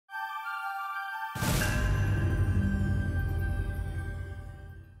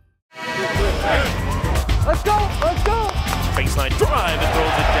Let's go, let's go. Baseline drive and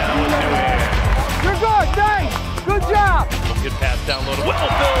throws it down with no air. You're good, nice, good job. Good pass down low to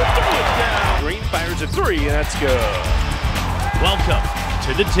Wellfield, throw it down. Green fires a three, and that's good. Welcome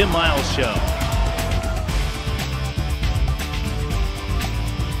to the Tim Miles Show.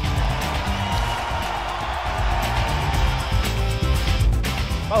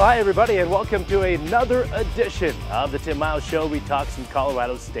 Well, hi everybody, and welcome to another edition of the Tim Miles Show. We talk some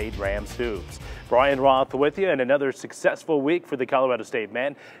Colorado State Rams hoops. Brian Roth with you, and another successful week for the Colorado State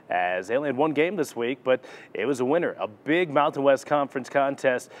men, as they only had one game this week, but it was a winner. A big Mountain West Conference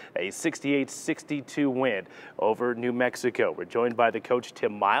contest, a 68-62 win over New Mexico. We're joined by the coach,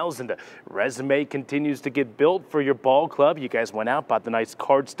 Tim Miles, and the resume continues to get built for your ball club. You guys went out, bought the nice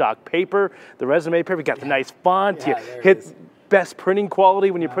cardstock paper, the resume paper, you got the nice font, you hit best printing quality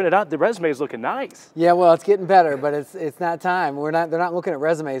when you print it out. The resume is looking nice. Yeah, well, it's getting better, but it's not time. They're not looking at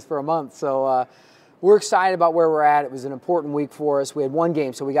resumes for a month, so we're excited about where we're at. It was an important week for us. We had one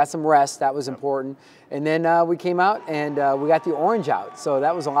game, so we got some rest. That was important. And then we came out and we got the orange out. So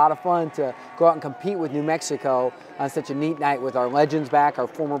that was a lot of fun to go out and compete with New Mexico on such a neat night with our legends back, our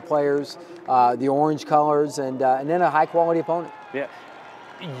former players, the orange colors, and then a high-quality opponent. Yeah.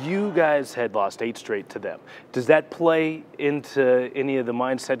 You guys had lost 8 straight to them. Does that play into any of the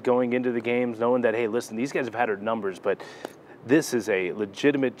mindset going into the games, knowing that, hey, listen, these guys have had our numbers, but this is a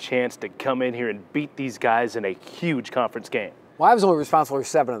legitimate chance to come in here and beat these guys in a huge conference game? Well, I was only responsible for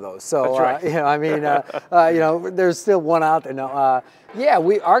 7 of those, so that's right. I mean, there's still one out there. No, yeah,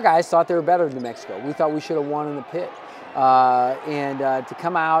 our guys thought they were better than New Mexico. We thought we should have won in the pit, and to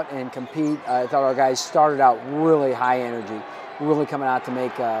come out and compete, I thought our guys started out really high energy, really coming out to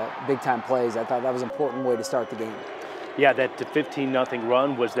make big-time plays. I thought that was an important way to start the game. Yeah, that 15-0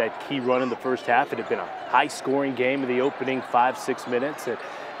 run was that key run in the first half. It had been a high-scoring game in the opening 5-6 minutes,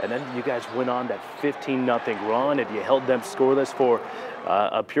 and then you guys went on that 15-0 run, and you held them scoreless for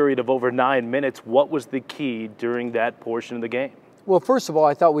a period of over 9 minutes. What was the key during that portion of the game? Well, first of all,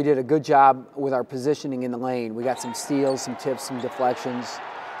 I thought we did a good job with our positioning in the lane. We got some steals, some tips, some deflections.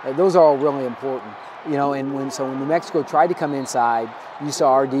 Those are all really important. You know, and when New Mexico tried to come inside, you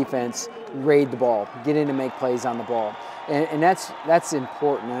saw our defense raid the ball, get in and make plays on the ball. And that's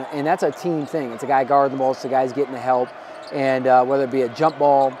important, and that's a team thing. It's a guy guarding the ball, it's the guys getting the help, and whether it be a jump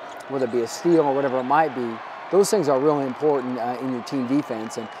ball, whether it be a steal or whatever it might be, those things are really important in your team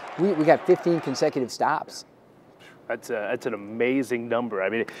defense, and we got 15 consecutive stops. That's an amazing number. I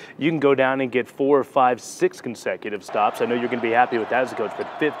mean, you can go down and get 4, 5, 6 consecutive stops. I know you're going to be happy with that as a coach,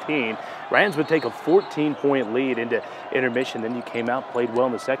 but 15. Rams would take a 14-point lead into intermission. Then you came out, played well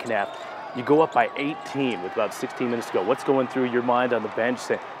in the second half. You go up by 18 with about 16 minutes to go. What's going through your mind on the bench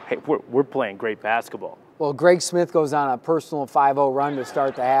saying, hey, we're playing great basketball? Well, Greg Smith goes on a personal 5-0 run to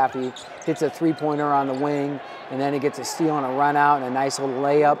start the half. He hits a three-pointer on the wing, and then he gets a steal on a run out and a nice little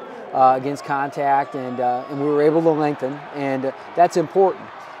layup against contact, and we were able to lengthen, and that's important.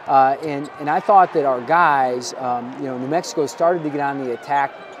 And I thought that our guys, New Mexico started to get on the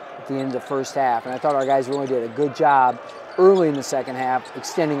attack at the end of the first half, and I thought our guys really did a good job early in the second half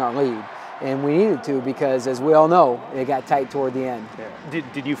extending our lead. And we needed to, because as we all know, it got tight toward the end. Yeah.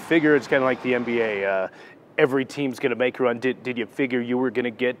 Did you figure it's kind of like the NBA? Every team's going to make a run. Did you figure you were going to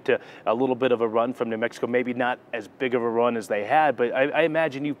get a little bit of a run from New Mexico? Maybe not as big of a run as they had, but I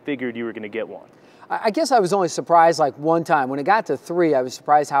imagine you figured you were going to get one. I guess I was only surprised like one time. When it got to 3, I was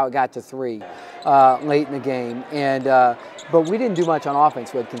surprised how it got to 3 late in the game. And but we didn't do much on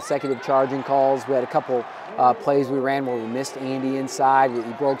offense. We had consecutive charging calls. We had a couple plays we ran where we missed Andy inside.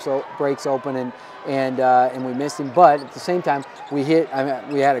 He breaks open and we missed him. But at the same time, we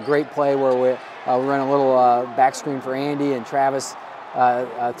had a great play where we ran a little back screen for Andy, and Travis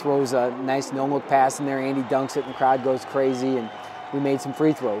throws a nice no-look pass in there. Andy dunks it, and the crowd goes crazy. And we made some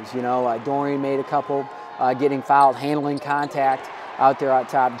free throws. You know, Dorian made a couple, getting fouled, handling contact out there out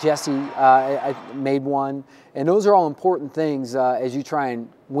top. Jesse made one. And those are all important things as you try and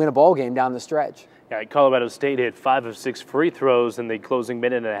win a ball game down the stretch. Yeah, Colorado State hit 5 of 6 free throws in the closing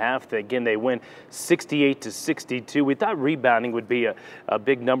minute and a half. Again, they win 68-62. We thought rebounding would be a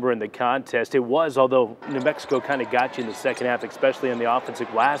big number in the contest. It was, although New Mexico kind of got you in the second half, especially on the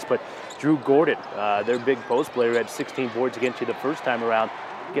offensive glass. But Drew Gordon, their big post player, had 16 boards against you the first time around.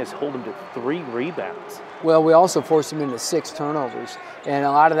 You guys hold him to 3 rebounds. Well, we also forced him into 6 turnovers. And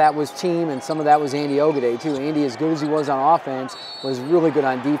a lot of that was team, and some of that was Andy Ogade, too. Andy, as good as he was on offense, was really good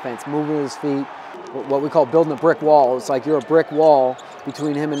on defense, moving his feet, what we call building a brick wall. It's like you're a brick wall,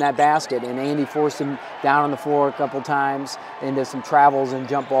 between him and that basket, and Andy forced him down on the floor a couple times into some travels and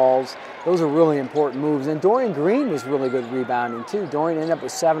jump balls. Those are really important moves. And Dorian Green was really good rebounding too. Dorian ended up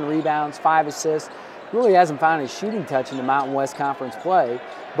with 7 rebounds, 5 assists. Really hasn't found his shooting touch in the Mountain West Conference play,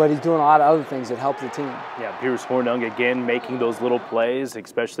 but he's doing a lot of other things that help the team. Yeah, Pierce Hornung again making those little plays,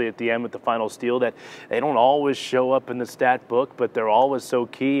 especially at the end with the final steal that they don't always show up in the stat book, but they're always so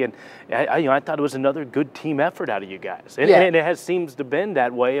key. And I thought it was another good team effort out of you guys. And, yeah. and it seems to been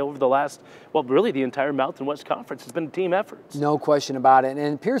that way over the last, well, really the entire Mountain West Conference. It's been a team effort. No question about it.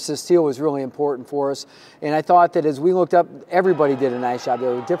 And Pierce's steal was really important for us. And I thought that as we looked up, everybody did a nice job.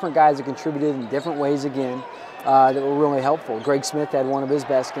 There were different guys that contributed in different ways again. That were really helpful. Greg Smith had one of his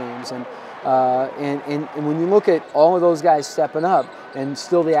best games, and when you look at all of those guys stepping up, and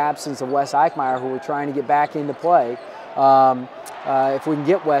still the absence of Wes Eichmeyer, who we're trying to get back into play, if we can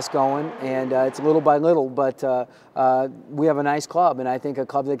get Wes going, and it's little by little, but we have a nice club, and I think a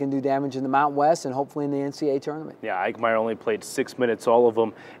club that can do damage in the Mountain West and hopefully in the NCAA tournament. Yeah, Eichmeyer only played 6 minutes, all of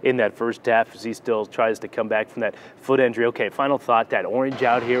them in that first half, as he still tries to come back from that foot injury. Okay, final thought, that orange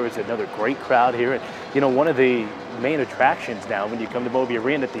out here is another great crowd here. And, you know, one of the main attractions now when you come to Moby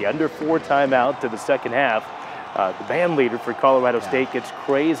Arena at the under 4 timeout to the second half, the band leader for Colorado State gets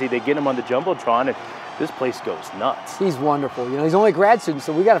crazy. They get him on the Jumbotron, and this place goes nuts. He's wonderful. You know, he's only a grad student,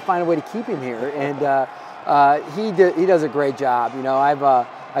 so we got to find a way to keep him here. And he does a great job. You know,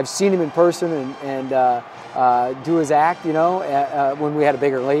 I've seen him in person and do his act. You know, when we had a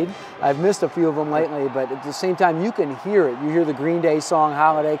bigger lead. I've missed a few of them lately, but at the same time, you can hear it. You hear the Green Day song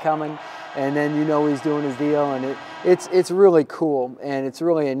 "Holiday" coming, and then you know he's doing his deal, and it's really cool, and it's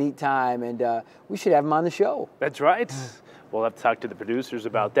really a neat time, and we should have him on the show. That's right. We'll have to talk to the producers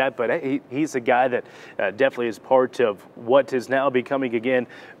about that, but he's a guy that definitely is part of what is now becoming, again,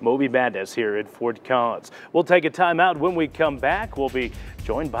 Moby Madness here at Fort Collins. We'll take a timeout. When we come back, we'll be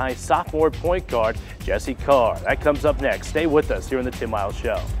joined by sophomore point guard Jesse Carr. That comes up next. Stay with us here on the Tim Miles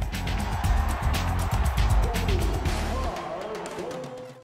Show.